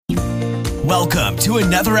Welcome to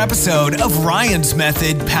another episode of Ryan's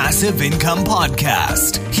Method Passive Income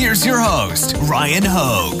Podcast. Here's your host, Ryan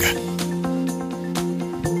Hogue.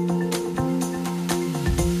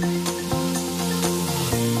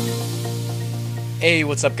 Hey,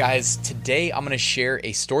 what's up guys? Today I'm going to share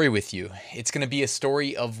a story with you. It's going to be a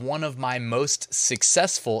story of one of my most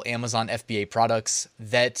successful Amazon FBA products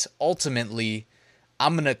that ultimately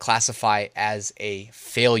I'm going to classify as a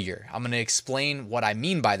failure. I'm going to explain what I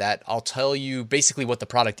mean by that. I'll tell you basically what the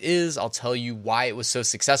product is. I'll tell you why it was so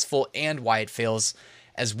successful and why it fails,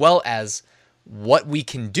 as well as what we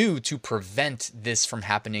can do to prevent this from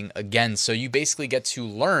happening again. So you basically get to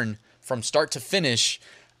learn from start to finish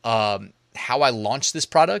how I launched this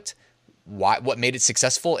product, what made it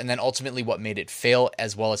successful, and then ultimately what made it fail,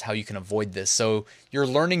 as well as how you can avoid this. So you're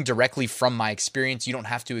learning directly from my experience. You don't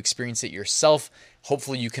have to experience it yourself.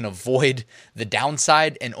 Hopefully you can avoid the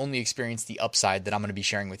downside and only experience the upside that I'm going to be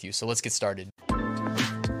sharing with you. So let's get started.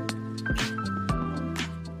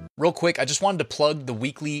 Real quick, I just wanted to plug the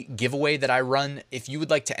weekly giveaway that I run. If you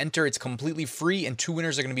would like to enter, it's completely free and 2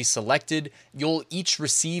 winners are going to be selected. You'll each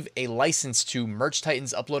receive a license to Merch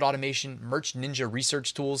Titans Upload Automation, Merch Ninja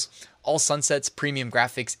Research Tools, All Sunsets, Premium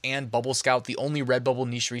Graphics, and Bubble Scout, the only Redbubble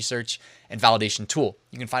niche research and validation tool.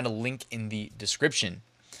 You can find a link in the description.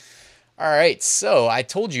 All right, so I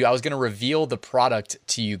told you I was going to reveal the product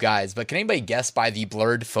to you guys, but can anybody guess by the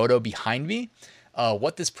blurred photo behind me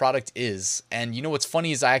what this product is? And you know what's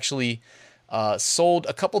funny is I actually sold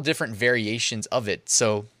a couple different variations of it.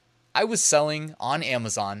 So I was selling on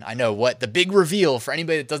Amazon. I know what the big reveal for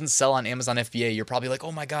anybody that doesn't sell on Amazon FBA, you're probably like,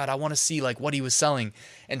 oh my God, I want to see like what he was selling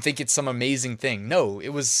and think it's some amazing thing. No, it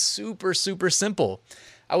was super, super simple.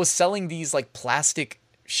 I was selling these like plastic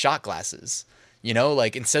shot glasses. You know,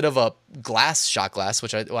 like instead of a glass shot glass,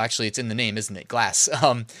 which actually it's in the name, isn't it? Glass.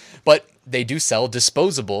 But they do sell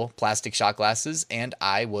disposable plastic shot glasses, and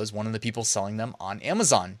I was one of the people selling them on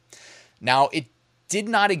Amazon. Now, it did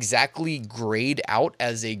not exactly grade out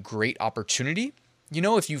as a great opportunity. You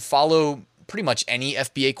know, if you follow pretty much any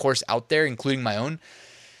FBA course out there, including my own,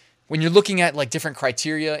 when you're looking at like different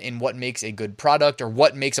criteria in what makes a good product or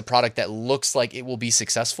what makes a product that looks like it will be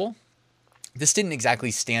successful, this didn't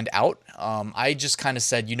exactly stand out. I just kind of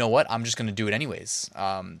said, you know what, I'm just going to do it anyways.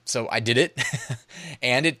 So I did it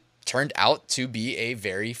and it turned out to be a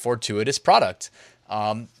very fortuitous product.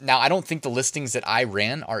 Now, I don't think the listings that I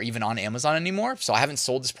ran are even on Amazon anymore. So I haven't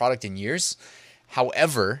sold this product in years.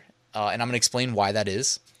 However, and I'm going to explain why that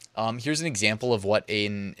is. Here's an example of what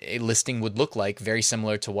a listing would look like, very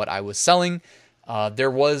similar to what I was selling.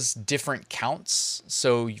 There was different counts.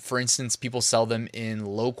 So for instance, people sell them in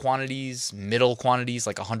low quantities, middle quantities,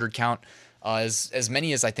 like 100 count, as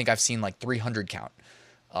many as I think I've seen like 300 count.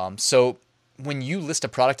 So when you list a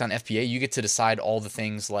product on FBA, you get to decide all the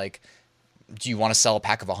things like, do you want to sell a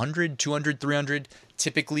pack of 100, 200, 300?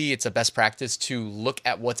 Typically, it's a best practice to look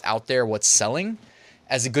at what's out there, what's selling,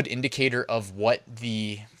 as a good indicator of what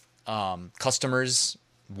the customers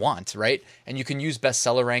want, right? And you can use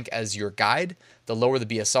bestseller rank as your guide. The lower the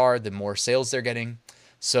BSR, the more sales they're getting.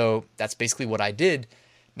 So that's basically what I did.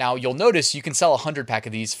 Now you'll notice you can sell 100 pack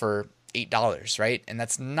of these for $8, right? And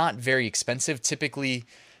that's not very expensive. Typically,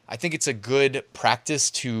 I think it's a good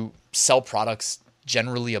practice to sell products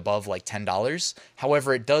generally above like $10.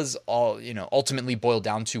 However, it does ultimately boil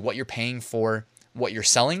down to what you're paying for what you're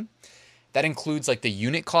selling. That includes like the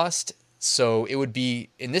unit cost. So it would be,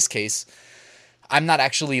 in this case, I'm not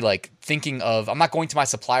actually I'm not going to my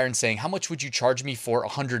supplier and saying, how much would you charge me for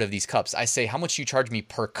 100 of these cups? I say, how much do you charge me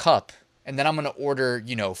per cup? And then I'm going to order,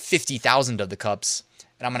 50,000 of the cups,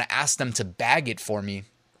 and I'm going to ask them to bag it for me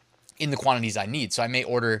in the quantities I need. So I may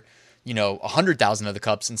order, 100,000 of the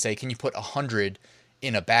cups and say, can you put 100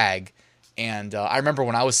 in a bag? And I remember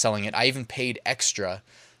when I was selling it, I even paid extra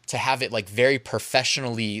to have it like very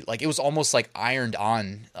professionally, like it was almost like ironed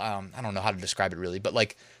on. I don't know how to describe it really, but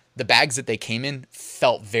like the bags that they came in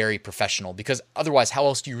felt very professional, because otherwise, how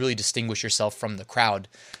else do you really distinguish yourself from the crowd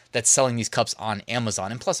that's selling these cups on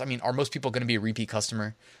Amazon? And plus, I mean, are most people going to be a repeat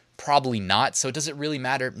customer? Probably not. So does it really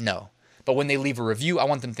matter? No. But when they leave a review, I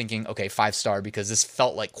want them thinking, okay, 5-star, because this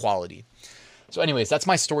felt like quality. So anyways, that's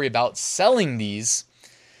my story about selling these.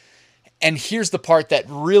 And here's the part that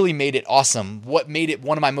really made it awesome. What made it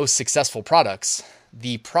one of my most successful products?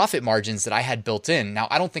 The profit margins that I had built in. Now,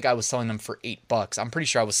 I don't think I was selling them for $8. I'm pretty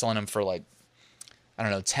sure I was selling them for like, I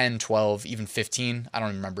don't know, 10, 12, even 15. I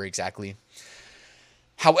don't remember exactly.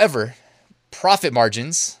 However, profit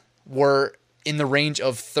margins were in the range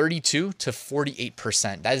of 32 to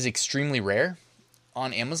 48%. That is extremely rare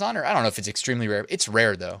on Amazon, or I don't know if it's extremely rare. It's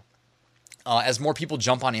rare though. As more people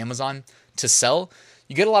jump on Amazon to sell,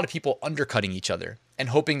 you get a lot of people undercutting each other and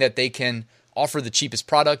hoping that they can offer the cheapest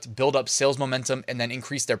product, build up sales momentum, and then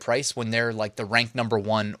increase their price when they're like the ranked number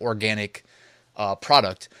one organic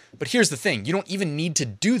product. But here's the thing, you don't even need to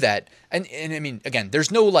do that. And I mean, again,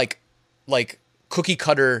 there's no like cookie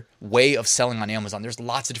cutter way of selling on Amazon. There's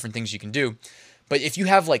lots of different things you can do. But if you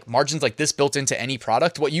have like margins like this built into any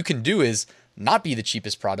product, what you can do is not be the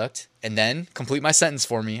cheapest product and then complete my sentence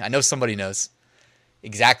for me. I know somebody knows.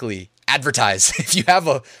 Exactly. Advertise. If you have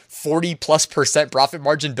a 40+% profit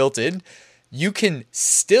margin built in, you can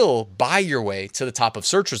still buy your way to the top of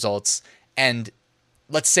search results. And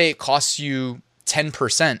let's say it costs you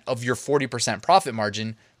 10% of your 40% profit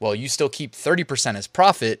margin. Well, you still keep 30% as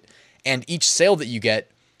profit, and each sale that you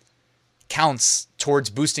get counts towards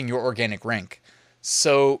boosting your organic rank.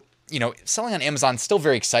 So, you know, selling on Amazon is still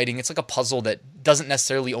very exciting. It's like a puzzle that doesn't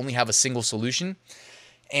necessarily only have a single solution.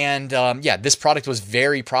 And yeah, this product was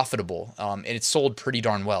very profitable, and it sold pretty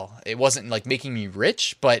darn well. It wasn't like making me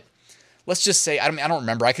rich, but let's just say, I don't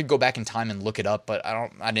remember. I could go back in time and look it up, but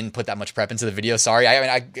I didn't put that much prep into the video. Sorry.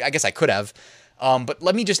 I guess I could have. But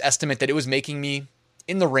let me just estimate that it was making me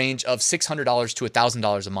in the range of $600 to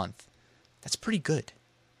 $1,000 a month. That's pretty good,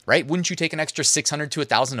 right? Wouldn't you take an extra $600 to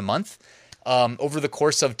 $1,000 a month? Over the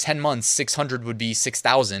course of 10 months, 600 would be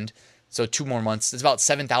 6,000. So 2 more months, it's about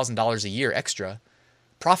 $7,000 a year extra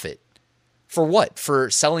profit. For what? For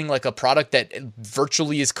selling like a product that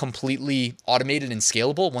virtually is completely automated and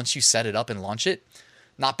scalable once you set it up and launch it?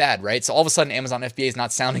 Not bad, right? So all of a sudden, Amazon FBA is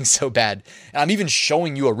not sounding so bad. And I'm even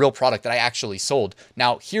showing you a real product that I actually sold.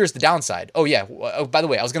 Now, here's the downside. Oh yeah, by the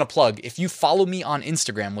way, I was going to plug, if you follow me on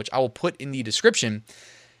Instagram, which I will put in the description,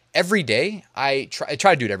 every day, I try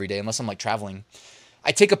to do it every day unless I'm like traveling.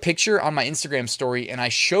 I take a picture on my Instagram story and I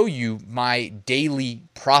show you my daily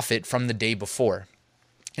profit from the day before.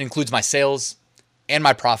 It includes my sales and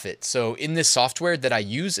my profit. So in this software that I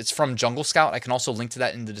use, it's from Jungle Scout. I can also link to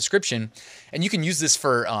that in the description. And you can use this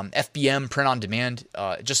for FBM, print on demand,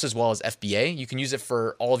 just as well as FBA. You can use it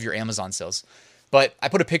for all of your Amazon sales. But I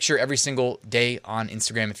put a picture every single day on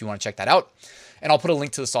Instagram if you want to check that out. And I'll put a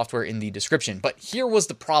link to the software in the description. But here was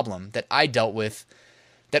the problem that I dealt with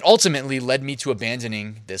that ultimately led me to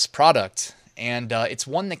abandoning this product. And it's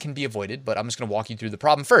one that can be avoided, but I'm just going to walk you through the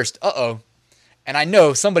problem first. And I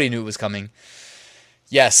know somebody knew it was coming.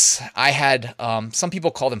 Yes, I had, some people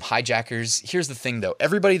call them hijackers. Here's the thing though.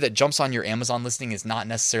 Everybody that jumps on your Amazon listing is not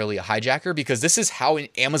necessarily a hijacker because this is how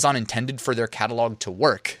Amazon intended for their catalog to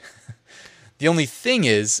work. The only thing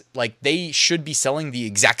is, like, they should be selling the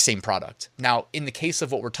exact same product. Now, in the case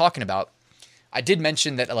of what we're talking about, I did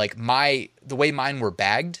mention that like the way mine were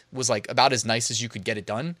bagged was like about as nice as you could get it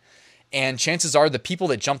done. And chances are the people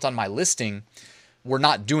that jumped on my listing were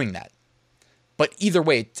not doing that. But either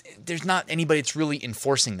way, there's not anybody that's really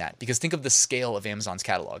enforcing that because think of the scale of Amazon's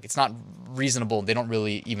catalog. It's not reasonable. They don't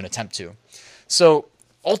really even attempt to. So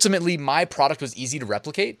ultimately, my product was easy to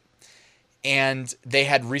replicate. And they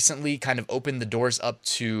had recently kind of opened the doors up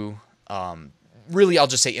to really, I'll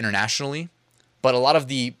just say internationally. But a lot of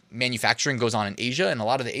the manufacturing goes on in Asia. And a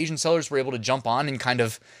lot of the Asian sellers were able to jump on and kind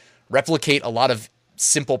of replicate a lot of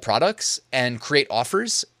simple products and create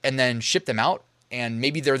offers and then ship them out. And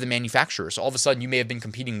maybe they're the manufacturer. So all of a sudden you may have been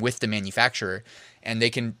competing with the manufacturer and they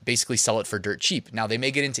can basically sell it for dirt cheap. Now they may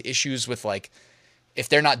get into issues with like, if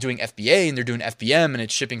they're not doing FBA and they're doing FBM and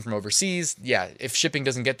it's shipping from overseas. Yeah. If shipping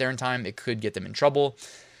doesn't get there in time, it could get them in trouble.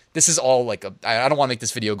 This is all like I don't want to make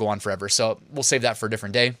this video go on forever. So we'll save that for a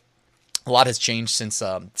different day. A lot has changed since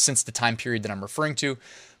the time period that I'm referring to.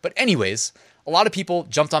 But anyways, a lot of people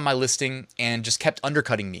jumped on my listing and just kept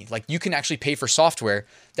undercutting me. Like you can actually pay for software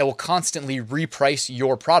that will constantly reprice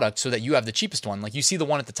your product so that you have the cheapest one. Like you see the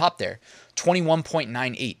one at the top there,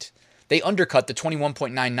 21.98. They undercut the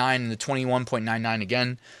 21.99 and the 21.99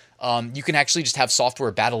 again. You can actually just have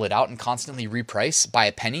software battle it out and constantly reprice by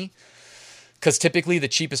a penny. Because typically the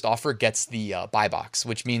cheapest offer gets the buy box,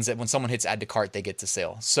 which means that when someone hits add to cart, they get to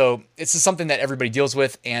sale. So it's just something that everybody deals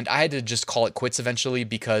with. And I had to just call it quits eventually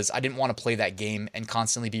because I didn't want to play that game and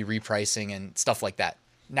constantly be repricing and stuff like that.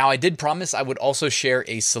 Now, I did promise I would also share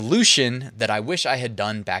a solution that I wish I had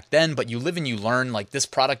done back then, but you live and you learn. Like this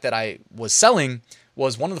product that I was selling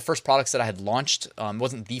was one of the first products that I had launched. It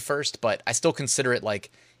wasn't the first, but I still consider it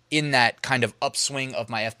like in that kind of upswing of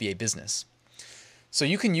my FBA business. So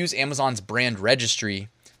you can use Amazon's brand registry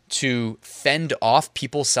to fend off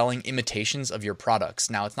people selling imitations of your products.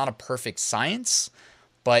 Now, it's not a perfect science,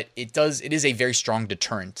 but it is a very strong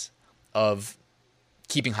deterrent of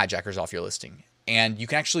keeping hijackers off your listing. And you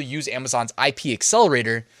can actually use Amazon's IP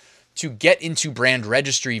accelerator to get into brand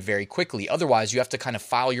registry very quickly. Otherwise, you have to kind of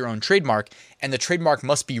file your own trademark, and the trademark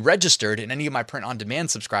must be registered. And any of my print on demand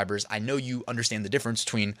subscribers, I know you understand the difference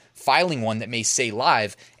between filing one that may say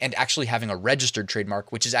live and actually having a registered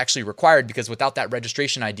trademark, which is actually required, because without that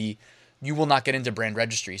registration ID, you will not get into brand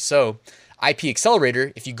registry. So IP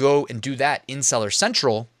Accelerator, if you go and do that in Seller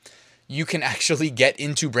Central, you can actually get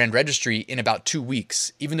into brand registry in about 2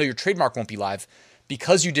 weeks, even though your trademark won't be live.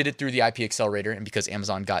 Because you did it through the IP Accelerator, and because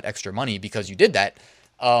Amazon got extra money because you did that,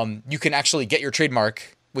 you can actually get your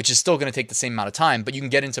trademark, which is still going to take the same amount of time, but you can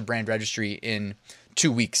get into brand registry in 2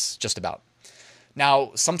 weeks, just about.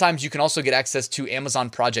 Now, sometimes you can also get access to Amazon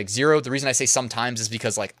Project Zero. The reason I say sometimes is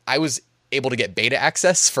because I was able to get beta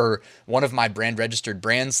access for one of my brand registered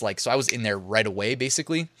brands. So I was in there right away,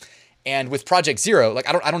 basically. And with Project Zero,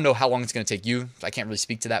 I don't know how long it's going to take you. I can't really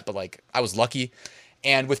speak to that, but I was lucky.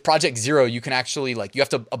 And with Project Zero, you can actually you have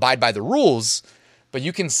to abide by the rules, but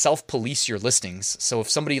you can self-police your listings. So if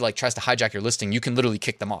somebody tries to hijack your listing, you can literally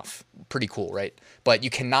kick them off. Pretty cool, right? But you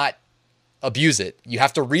cannot abuse it. You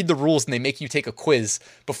have to read the rules, and they make you take a quiz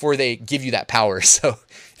before they give you that power. So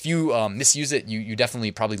if you misuse it, you definitely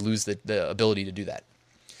probably lose the ability to do that.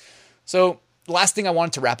 So the last thing I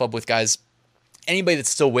wanted to wrap up with, guys, anybody that's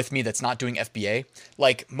still with me that's not doing FBA,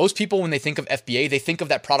 most people, when they think of FBA, they think of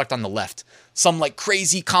that product on the left, some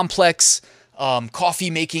crazy complex coffee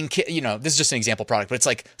making kit. This is just an example product, but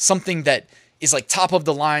it's something that is top of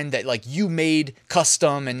the line that you made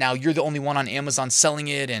custom, and now you're the only one on Amazon selling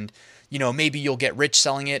it, and maybe you'll get rich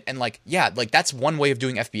selling it. And that's one way of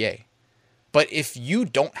doing FBA. But if you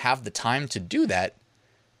don't have the time to do that,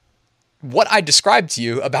 what I described to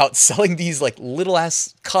you about selling these little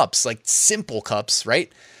ass cups, simple cups,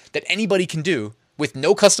 right? That anybody can do with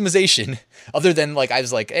no customization other than I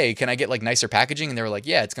was hey, can I get nicer packaging? And they were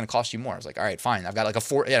yeah, it's going to cost you more. I was all right, fine. I've got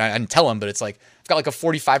I didn't tell them, but it's I've got a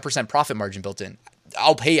 45% profit margin built in.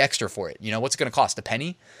 I'll pay extra for it. What's it going to cost? A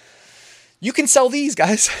penny? You can sell these,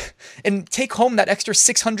 guys, and take home that extra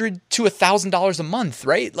 $600 to $1,000 a month,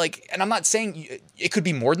 right? And I'm not saying it could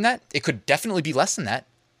be more than that. It could definitely be less than that.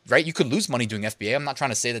 Right? You could lose money doing FBA. I'm not trying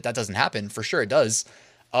to say that doesn't happen. For sure it does.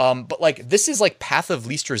 But this is path of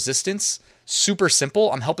least resistance. Super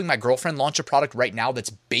simple. I'm helping my girlfriend launch a product right now that's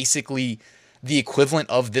basically the equivalent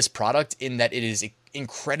of this product, in that it is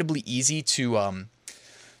incredibly easy to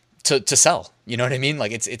sell. You know what I mean?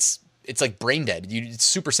 It's brain dead. It's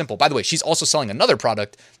super simple. By the way, she's also selling another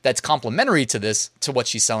product that's complementary to what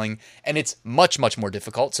she's selling, and it's much, much more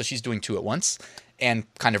difficult. So she's doing two at once, and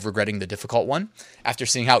kind of regretting the difficult one after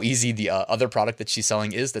seeing how easy the other product that she's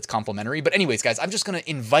selling is that's complementary. But anyways, guys, I'm just going to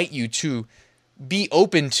invite you to be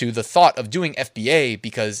open to the thought of doing FBA,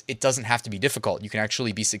 because it doesn't have to be difficult. You can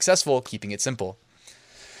actually be successful keeping it simple.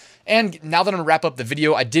 And now that I'm going to wrap up the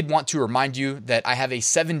video, I did want to remind you that I have a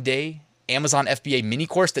 7-day Amazon FBA mini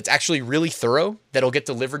course that's actually really thorough, that'll get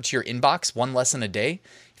delivered to your inbox, 1 lesson a day.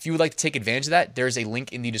 If you would like to take advantage of that, there's a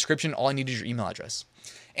link in the description. All I need is your email address.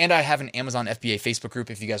 And I have an Amazon FBA Facebook group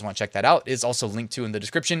if you guys want to check that out. It is also linked to in the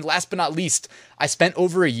description. Last but not least, I spent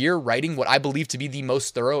over a year writing what I believe to be the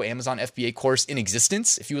most thorough Amazon FBA course in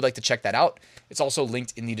existence. If you would like to check that out, it's also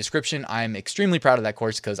linked in the description. I'm extremely proud of that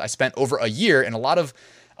course because I spent over a year and a lot of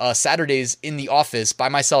Saturdays in the office by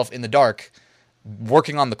myself in the dark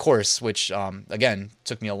working on the course, which again,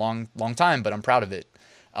 took me a long time, but I'm proud of it.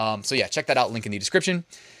 So yeah, check that out, link in the description.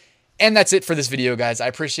 And that's it for this video, guys. I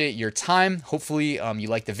appreciate your time. Hopefully you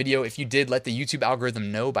liked the video. If you did, let the YouTube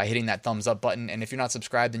algorithm know by hitting that thumbs up button. And if you're not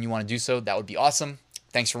subscribed and you want to do so, that would be awesome.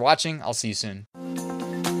 Thanks for watching. I'll see you soon.